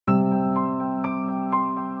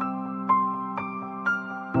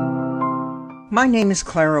My name is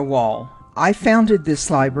Clara Wall. I founded this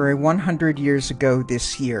library 100 years ago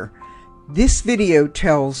this year. This video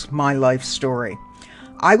tells my life story.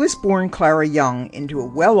 I was born Clara Young into a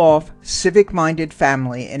well-off, civic-minded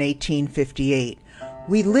family in 1858.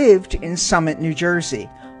 We lived in Summit, New Jersey.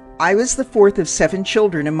 I was the fourth of 7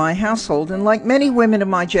 children in my household, and like many women of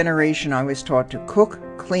my generation, I was taught to cook,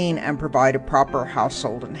 clean, and provide a proper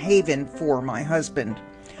household and haven for my husband.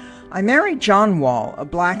 I married John Wall, a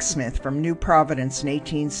blacksmith from New Providence in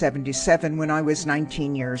 1877 when I was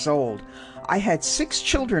 19 years old. I had 6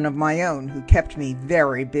 children of my own who kept me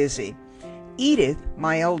very busy. Edith,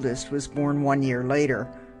 my eldest, was born 1 year later.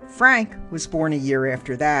 Frank was born a year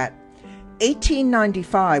after that.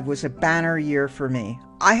 1895 was a banner year for me.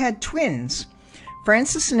 I had twins.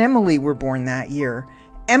 Francis and Emily were born that year.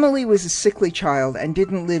 Emily was a sickly child and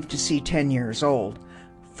didn't live to see 10 years old.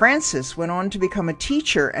 Frances went on to become a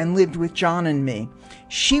teacher and lived with John and me.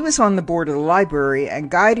 She was on the board of the library and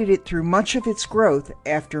guided it through much of its growth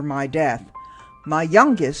after my death. My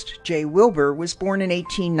youngest, Jay Wilbur, was born in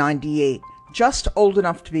 1898, just old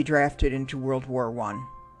enough to be drafted into World War I.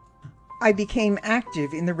 I became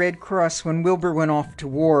active in the Red Cross when Wilbur went off to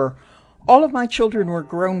war. All of my children were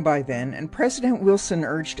grown by then, and President Wilson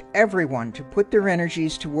urged everyone to put their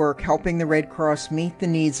energies to work helping the Red Cross meet the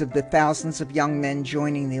needs of the thousands of young men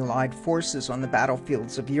joining the Allied forces on the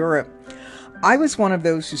battlefields of Europe. I was one of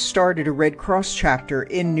those who started a Red Cross chapter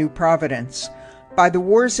in New Providence. By the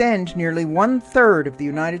war's end, nearly 1/3 of the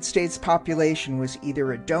United States population was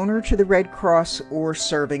either a donor to the Red Cross or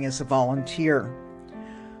serving as a volunteer.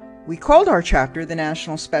 We called our chapter the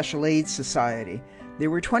National Special Aid Society. There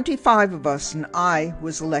were 25 of us, and I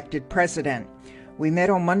was elected president. We met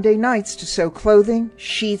on Monday nights to sew clothing,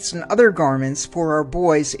 sheets, and other garments for our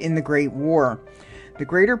boys in the Great War. The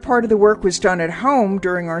greater part of the work was done at home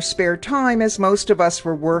during our spare time, as most of us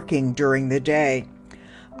were working during the day.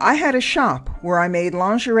 I had a shop where I made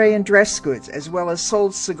lingerie and dress goods, as well as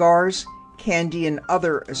sold cigars, candy, and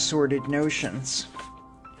other assorted notions.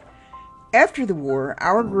 After the war,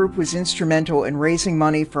 our group was instrumental in raising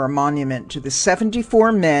money for a monument to the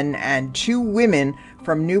 74 men and 2 women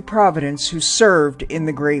from New Providence who served in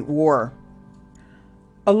the Great War.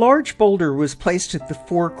 A large boulder was placed at the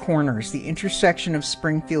 4 corners, the intersection of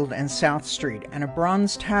Springfield and South Street, and a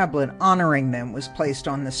bronze tablet honoring them was placed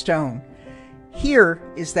on the stone. Here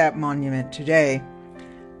is that monument today.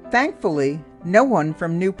 Thankfully, no one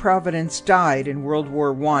from New Providence died in World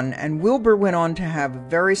War I, and Wilbur went on to have a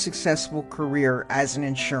very successful career as an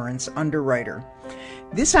insurance underwriter.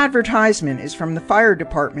 This advertisement is from the fire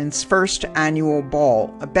department's first annual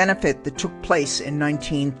ball, a benefit that took place in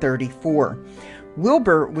 1934.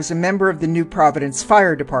 Wilbur was a member of the New Providence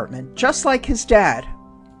Fire Department, just like his dad.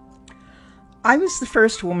 I was the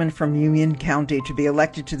first woman from Union County to be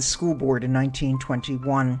elected to the school board in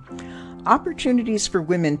 1921. Opportunities for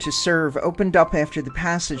women to serve opened up after the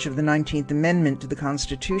passage of the 19th Amendment to the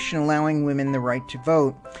Constitution, allowing women the right to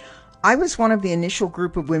vote. I was one of the initial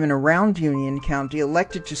group of women around Union County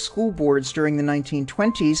elected to school boards during the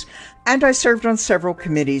 1920s, and I served on several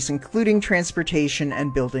committees, including Transportation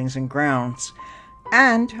and Buildings and Grounds.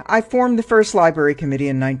 And I formed the first library committee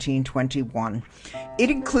in 1921.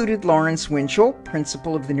 It included Lawrence Winchell,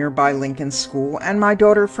 principal of the nearby Lincoln School, and my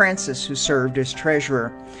daughter Frances, who served as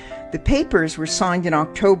treasurer. The papers were signed in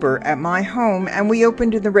October at my home, and we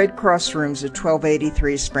opened in the Red Cross rooms at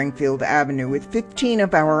 1283 Springfield Avenue with 15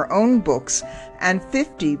 of our own books and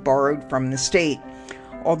 50 borrowed from the state.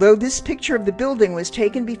 Although this picture of the building was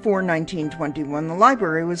taken before 1921, the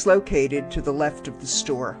library was located to the left of the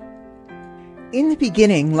store. In the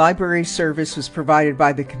beginning, library service was provided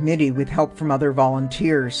by the committee with help from other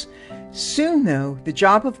volunteers. Soon, though, the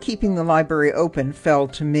job of keeping the library open fell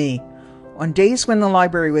to me. On days when the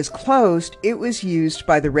library was closed, it was used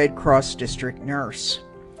by the Red Cross district nurse.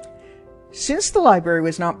 Since the library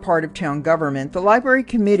was not part of town government, the library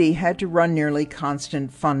committee had to run nearly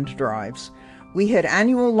constant fund drives. We had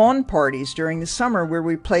annual lawn parties during the summer where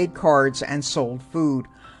we played cards and sold food.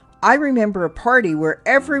 I remember a party where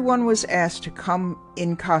everyone was asked to come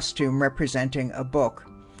in costume representing a book.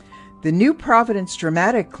 The New Providence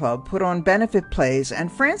Dramatic Club put on benefit plays,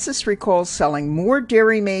 and Frances recalls selling more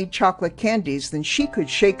Dairy Made chocolate candies than she could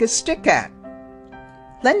shake a stick at.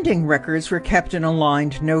 Lending records were kept in a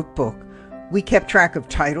lined notebook. We kept track of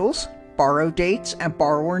titles, borrow dates, and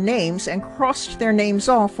borrower names, and crossed their names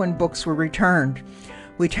off when books were returned.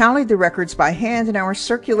 We tallied the records by hand, and our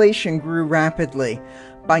circulation grew rapidly.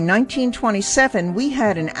 By 1927, we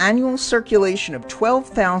had an annual circulation of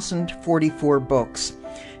 12,044 books.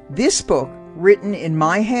 This book, written in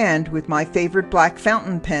my hand with my favorite black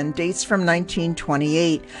fountain pen, dates from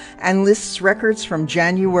 1928 and lists records from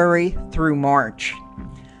January through March.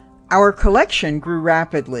 Our collection grew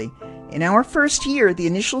rapidly. In our first year, the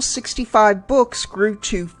initial 65 books grew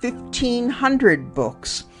to 1,500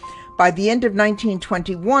 books. By the end of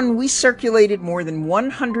 1921, we circulated more than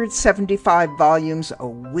 175 volumes a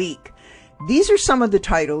week. These are some of the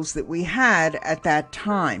titles that we had at that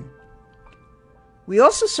time. We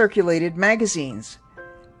also circulated magazines.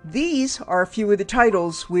 These are a few of the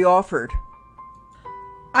titles we offered.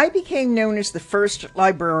 I became known as the first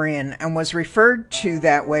librarian and was referred to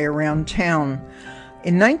that way around town.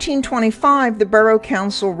 In 1925, the Borough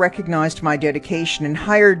Council recognized my dedication and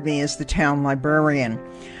hired me as the town librarian.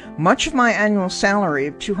 Much of my annual salary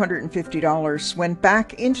of $250 went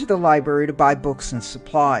back into the library to buy books and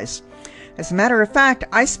supplies. As a matter of fact,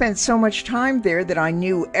 I spent so much time there that I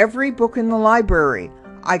knew every book in the library.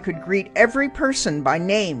 I could greet every person by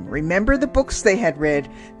name, remember the books they had read,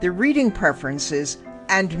 their reading preferences,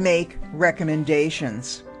 and make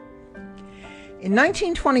recommendations. In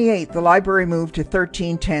 1928, the library moved to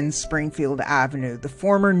 1310 Springfield Avenue, the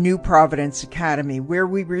former New Providence Academy, where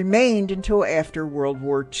we remained until after World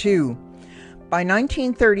War II. By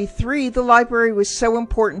 1933, the library was so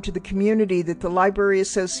important to the community that the Library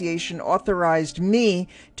Association authorized me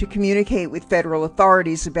to communicate with federal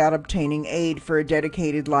authorities about obtaining aid for a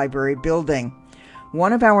dedicated library building.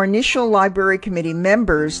 One of our initial library committee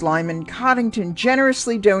members, Lyman Coddington,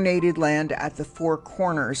 generously donated land at the Four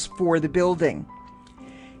Corners for the building.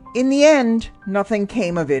 In the end, nothing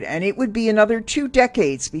came of it, and it would be another 2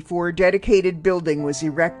 decades before a dedicated building was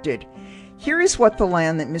erected. Here is what the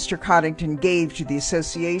land that Mr. Coddington gave to the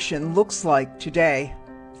association looks like today.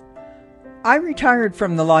 I retired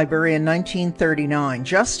from the library in 1939,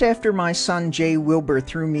 just after my son Jay Wilbur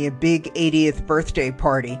threw me a big 80th birthday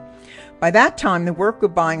party. By that time, the work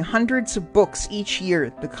of buying hundreds of books each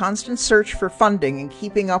year, the constant search for funding, and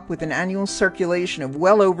keeping up with an annual circulation of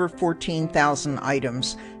well over 14,000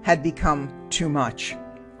 items had become too much.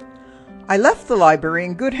 I left the library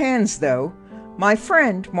in good hands, though. My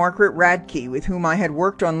friend, Margaret Radke, with whom I had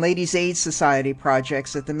worked on Ladies' Aid Society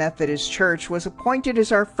projects at the Methodist Church, was appointed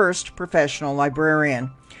as our first professional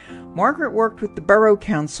librarian. Margaret worked with the Borough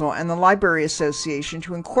Council and the Library Association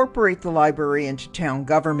to incorporate the library into town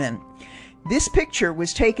government. This picture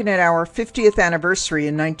was taken at our 50th anniversary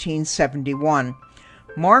in 1971.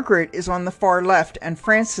 Margaret is on the far left and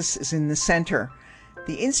Frances is in the center.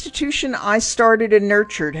 The institution I started and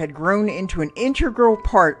nurtured had grown into an integral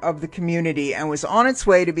part of the community and was on its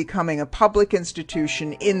way to becoming a public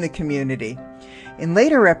institution in the community. In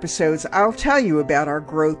later episodes, I'll tell you about our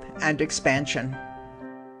growth and expansion.